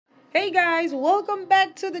Hey guys, welcome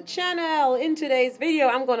back to the channel. In today's video,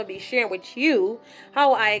 I'm going to be sharing with you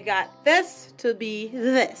how I got this to be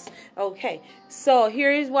this. Okay, so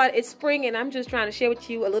here is what it's spring and I'm just trying to share with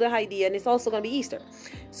you a little idea, and it's also going to be Easter.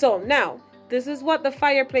 So now, this is what the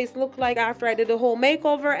fireplace looked like after I did the whole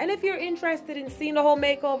makeover. And if you're interested in seeing the whole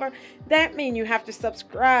makeover, that means you have to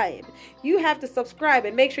subscribe. You have to subscribe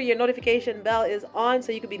and make sure your notification bell is on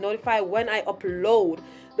so you can be notified when I upload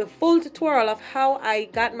the full tutorial of how I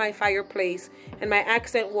got my fireplace and my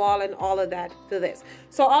accent wall and all of that to this.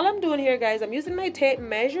 So all I'm doing here, guys, I'm using my tape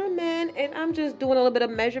measurement, and I'm just doing a little bit of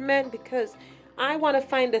measurement because I want to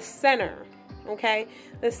find the center, okay?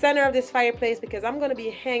 The center of this fireplace, because I'm going to be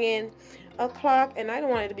hanging a clock and I don't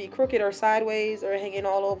want it to be crooked or sideways or hanging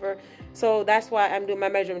all over. So that's why I'm doing my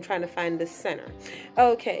measurement, trying to find the center.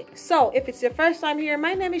 Okay, so if it's your first time here,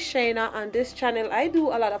 my name is Shayna. On this channel I do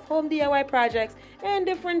a lot of home DIY projects and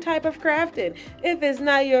different type of crafting. If it's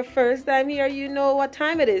not your first time here, you know what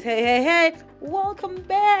time it is. Hey, welcome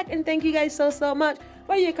back, and thank you guys so much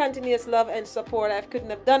for your continuous love and support. I couldn't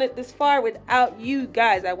have done it this far without you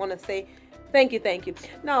guys. I want to say thank you.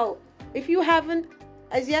 Now, if you haven't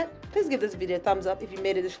as yet, please give this video a thumbs up if you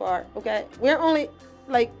made it this far. Okay, we're only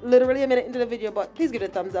like literally a minute into the video, but please give it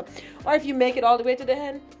a thumbs up. Or if you make it all the way to the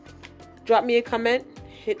end, drop me a comment,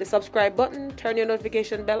 hit the subscribe button, turn your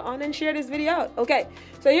notification bell on, and share this video out. Okay,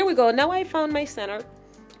 so here we go. Now I found my center.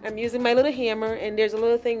 I'm using my little hammer, and there's a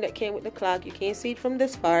little thing that came with the clock. You can't see it from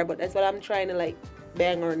this far, but that's what I'm trying to like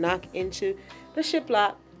bang or knock into the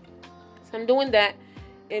shiplap. So I'm doing that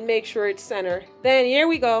and make sure it's center. Then here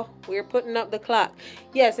we go, we're putting up the clock.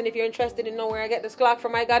 Yes, and if you're interested in knowing where I get this clock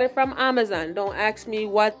from, I got it from Amazon. Don't ask me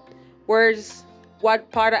what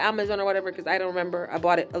part of Amazon or whatever, because I don't remember. I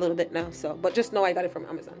bought it a little bit now, so but just know I got it from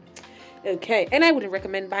Amazon. Okay, and I wouldn't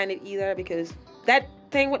recommend buying it either, because that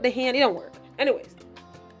thing with the hand, it don't work. Anyways,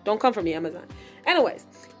 don't come for me, Amazon. Anyways,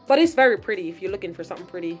 but it's very pretty if you're looking for something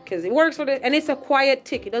pretty, because it works with it, and it's a quiet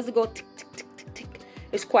tick. It doesn't go tick tick tick tick tick.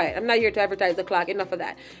 It's quiet. I'm not here to advertise the clock. Enough of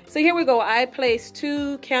that. So here we go. I placed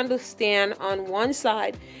 2 candle stand on one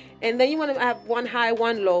side, and then you want to have one high,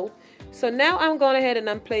 one low. So now I'm going ahead and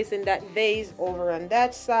I'm placing that vase over on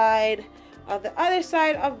that side of the other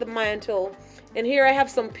side of the mantle. And here I have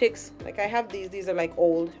some picks. Like I have these are like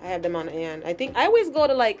old. I have them on hand. I think I always go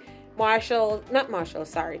to like I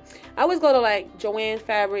always go to like Joann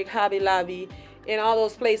Fabric, Hobby Lobby, in all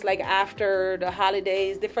those places, like after the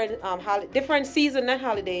holidays, different season, not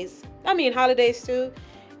holidays, I mean holidays too,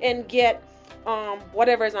 and get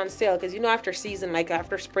whatever is on sale, because you know after season, like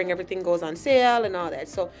after spring, everything goes on sale and all that.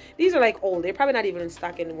 So these are like old. They're probably not even in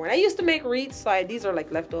stock anymore. And I used to make wreaths, so these are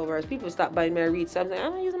like leftovers. People stop buying my wreaths, so I'm like,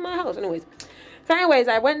 I'm not using my house anyways. So anyways,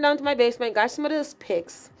 I went down to my basement, got some of those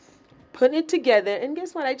picks, putting it together, and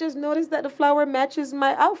guess what? I just noticed that the flower matches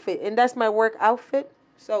my outfit, and that's my work outfit.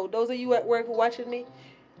 So those of you at work who watching me,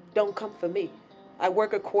 don't come for me. I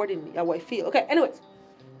work accordingly, how I feel. Okay, anyways.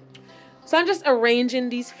 So I'm just arranging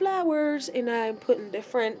these flowers, and I'm putting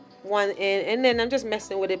different one in, and then I'm just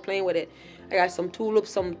messing with it, playing with it. I got some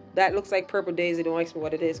tulips, some that looks like purple daisy. Don't ask me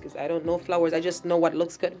what it is, because I don't know flowers. I just know what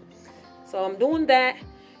looks good. So I'm doing that.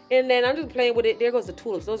 And then I'm just playing with it. There goes the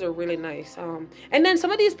tulips. Those are really nice. And then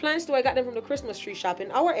some of these plants too, I got them from the Christmas tree shop.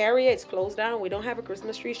 In our area, it's closed down. We don't have a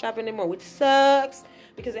Christmas tree shop anymore, which sucks.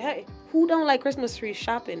 Because, hey, who don't like Christmas tree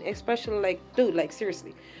shopping? Especially, like, dude, like,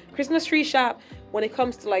 seriously. Christmas tree shop, when it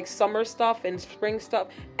comes to, like, summer stuff and spring stuff,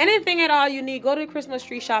 anything at all you need, go to the Christmas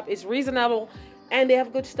tree shop. It's reasonable, and they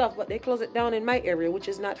have good stuff. But they close it down in my area, which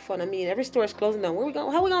is not fun. I mean, every store is closing down. How are we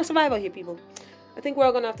going to survive out here, people? I think we're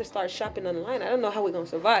all going to have to start shopping online. I don't know how we're going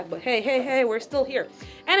to survive, but hey, we're still here.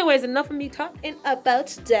 Anyways, enough of me talking about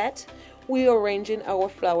that. We're arranging our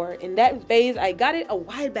flower. In that vase, I got it a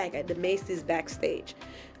while back at the Macy's backstage.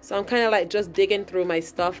 So I'm kind of like just digging through my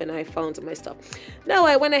stuff, and I found some of my stuff. Now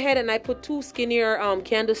I went ahead and I put 2 skinnier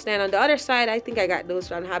candle stand on the other side. I think I got those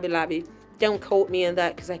from Hobby Lobby. Don't quote me on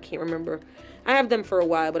that, because I can't remember. I have them for a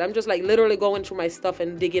while, but I'm just like literally going through my stuff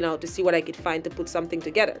and digging out to see what I could find to put something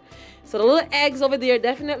together. So the little eggs over there,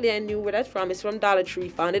 definitely I knew where that's from. It's from Dollar Tree.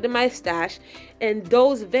 Found it in my stash. And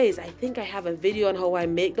those vases, I think I have a video on how I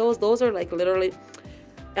make those. Those are like literally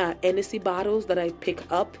Hennessy bottles that I pick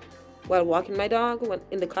up while walking my dog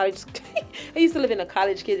in the college. I used to live in a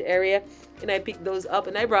college kids area, and I picked those up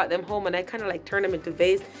and I brought them home, and I kind of like turned them into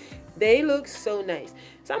vase. They look so nice.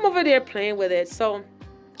 So I'm over there playing with it. So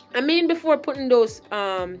I mean, before putting those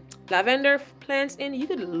lavender plants in, you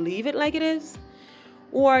could leave it like it is.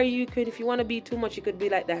 Or you could, if you want to be too much, you could be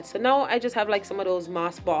like that. So now I just have like some of those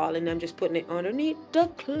moss ball, and I'm just putting it underneath the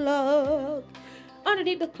clock.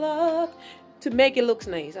 Underneath the clock to make it look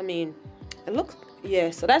nice. I mean, it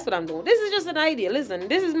Yeah, so that's what I'm doing. This is just an idea. Listen,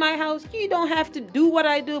 this is my house. You don't have to do what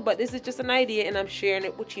I do, but this is just an idea, and I'm sharing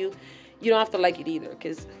it with you. You don't have to like it either,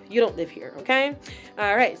 because you don't live here, okay?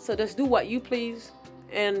 All right, so just do what you please,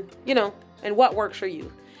 and, you know, and what works for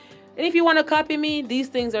you. And if you want to copy me, these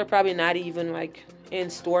things are probably not even, like, in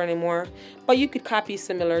store anymore. But you could copy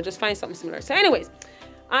similar. Just find something similar. So anyways,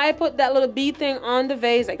 I put that little bead thing on the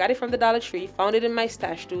vase. I got it from the Dollar Tree. Found it in my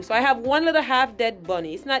stash too. So I have one little half-dead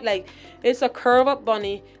bunny. It's not like, it's a curve-up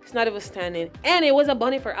bunny. It's not even standing. And it was a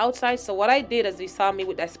bunny for outside. So what I did, as you saw me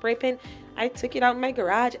with that spray paint, I took it out in my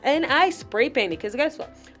garage and I spray painted. Because guess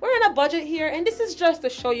what? We're on a budget here. And this is just to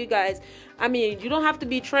show you guys. I mean, you don't have to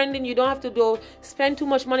be trending. You don't have to go spend too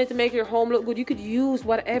much money to make your home look good. You could use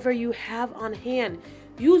whatever you have on hand.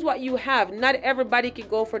 Use what you have. Not everybody can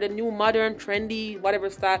go for the new modern, trendy, whatever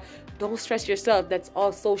style. Don't stress yourself. That's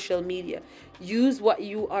all social media. Use what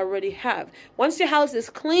you already have. Once your house is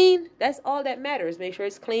clean, that's all that matters. Make sure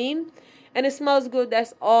it's clean and it smells good.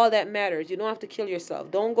 That's all that matters. You don't have to kill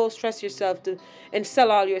yourself. Don't go stress yourself and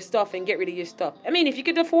sell all your stuff and get rid of your stuff. I mean, if you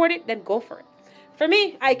could afford it, then go for it. For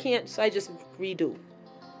me, I can't, so I just redo.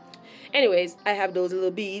 Anyways, I have those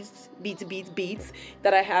little beads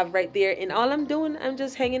that I have right there. And all I'm doing, I'm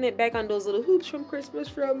just hanging it back on those little hoops from Christmas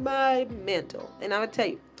from my mantle. And I'm going to tell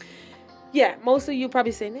you, yeah, most of you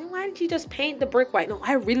probably say, man, why didn't you just paint the brick white? No,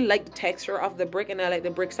 I really like the texture of the brick and I like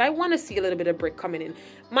the brick. So I want to see a little bit of brick coming in.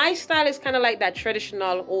 My style is kind of like that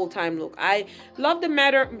traditional old time look. I love the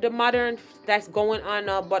modern that's going on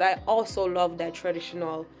now, but I also love that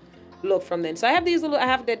traditional look from then. So I have these little, I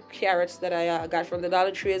have the carrots that I got from the Dollar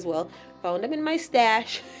Tree as well. Found them in my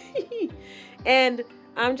stash. And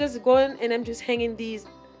I'm just going and I'm just hanging these,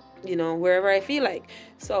 you know, wherever I feel like.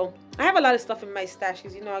 So I have a lot of stuff in my stash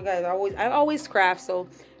because, you know, guys, I always craft. So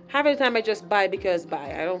half of the time I just buy because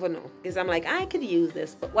buy. I don't even know, because I'm like, I could use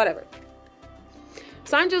this, but whatever.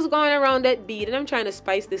 So I'm just going around that bead and I'm trying to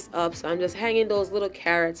spice this up. So I'm just hanging those little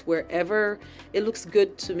carrots wherever it looks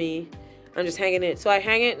good to me. I'm just hanging it. So I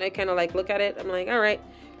hang it and I kind of like look at it. I'm like, all right.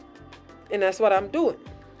 And that's what I'm doing.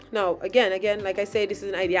 Now, again, like I say, this is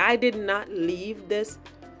an idea. I did not leave this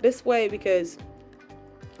way because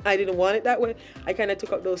I didn't want it that way. I kind of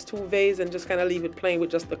took out those two vases and just kind of leave it plain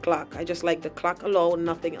with just the clock. I just like the clock alone,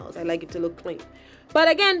 nothing else. I like it to look clean. But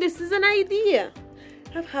again, this is an idea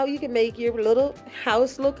of how you can make your little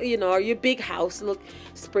house look, you know, or your big house look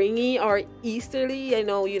springy or Easterly. I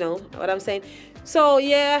know, you know what I'm saying. So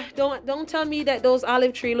yeah, don't tell me that those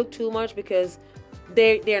olive trees look too much, because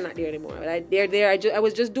they're not there anymore. Right? They're there. I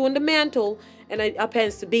was just doing the mantle, and it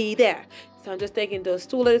happens to be there. So I'm just taking those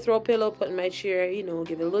two little throw pillow, put in my chair, you know,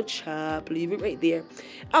 give it a little chop, leave it right there.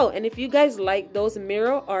 Oh, and if you guys like those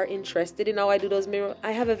mirror, are interested in how I do those mirror,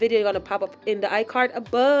 I have a video gonna pop up in the iCard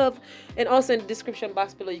above and also in the description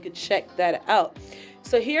box below. You can check that out.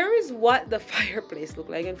 So here is what the fireplace look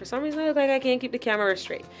like, and for some reason I look like I can't keep the camera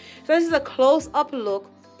straight. So this is a close-up look,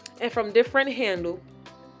 and from different handle,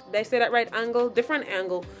 did I say that right? Angle, different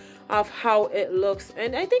angle of how it looks,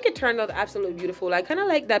 and I think it turned out absolutely beautiful. I kind of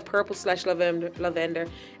like that purple / lavender,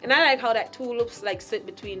 and I like how that tulips like sit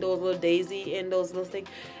between those little daisy and those little things.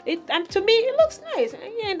 To me, it looks nice. It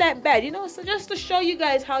ain't that bad, you know. So just to show you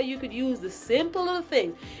guys how you could use the simple little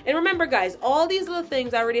things. And remember, guys, all these little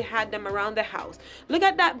things, I already had them around the house. Look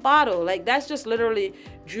at that bottle. Like, that's just literally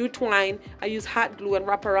jute twine. I use hot glue and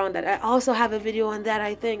wrap around that. I also have a video on that.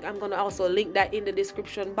 I think I'm gonna also link that in the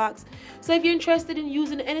description box. So if you're interested in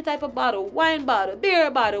using any type of bottle, wine bottle, beer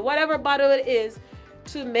bottle, whatever bottle it is,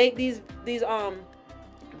 to make these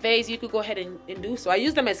vase, you could go ahead and do so. I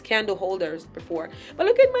used them as candle holders before. But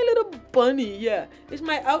look at my little bunny. Yeah, it's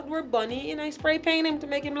my outdoor bunny, and I spray paint him to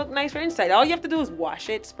make him look nice for inside. All you have to do is wash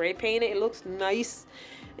it, spray paint it. It looks nice,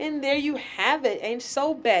 and there you have it. Ain't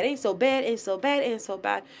so bad, ain't so bad, ain't so bad, ain't so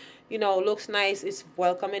bad. You know, looks nice. It's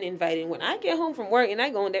welcoming, inviting. When I get home from work and I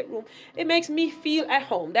go in that room, it makes me feel at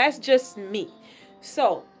home. That's just me.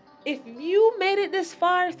 So if you made it this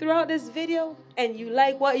far throughout this video and you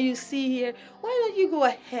like what you see here, why don't you go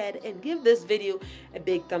ahead and give this video a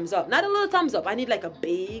big thumbs up? Not a little thumbs up. I need like a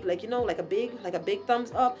big, like, you know, like a big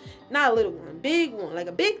thumbs up. Not a little one, big one, like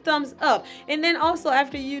a big thumbs up. And then also,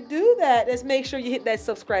 after you do that, let's make sure you hit that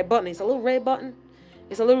subscribe button. It's a little red button.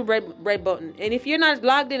 It's a little red button. And if you're not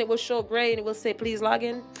logged in, it will show gray and it will say please log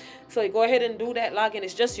in. So you go ahead and do that login.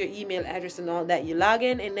 It's just your email address and all that. You log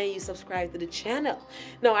in and then you subscribe to the channel.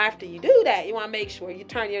 Now after you do that, you want to make sure you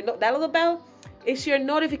turn that little bell. It's your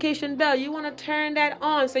notification bell. You want to turn that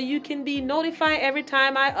on so you can be notified every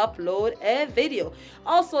time I upload a video.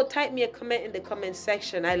 Also, type me a comment in the comment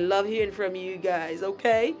section. I love hearing from you guys,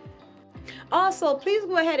 okay? Also, please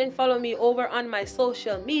go ahead and follow me over on my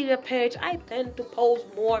social media page. I tend to post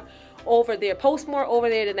more over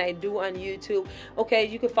there than I do on YouTube. Okay,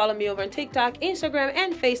 you can follow me over on TikTok, Instagram,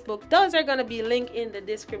 and Facebook. Those are going to be linked in the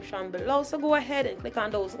description below, so go ahead and click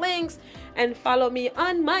on those links and follow me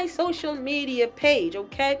on my social media page.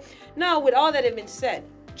 Okay, now with all that has been said,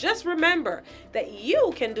 just remember that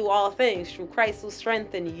you can do all things through Christ who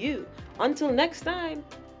strengthens you. Until next time,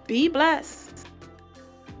 be blessed.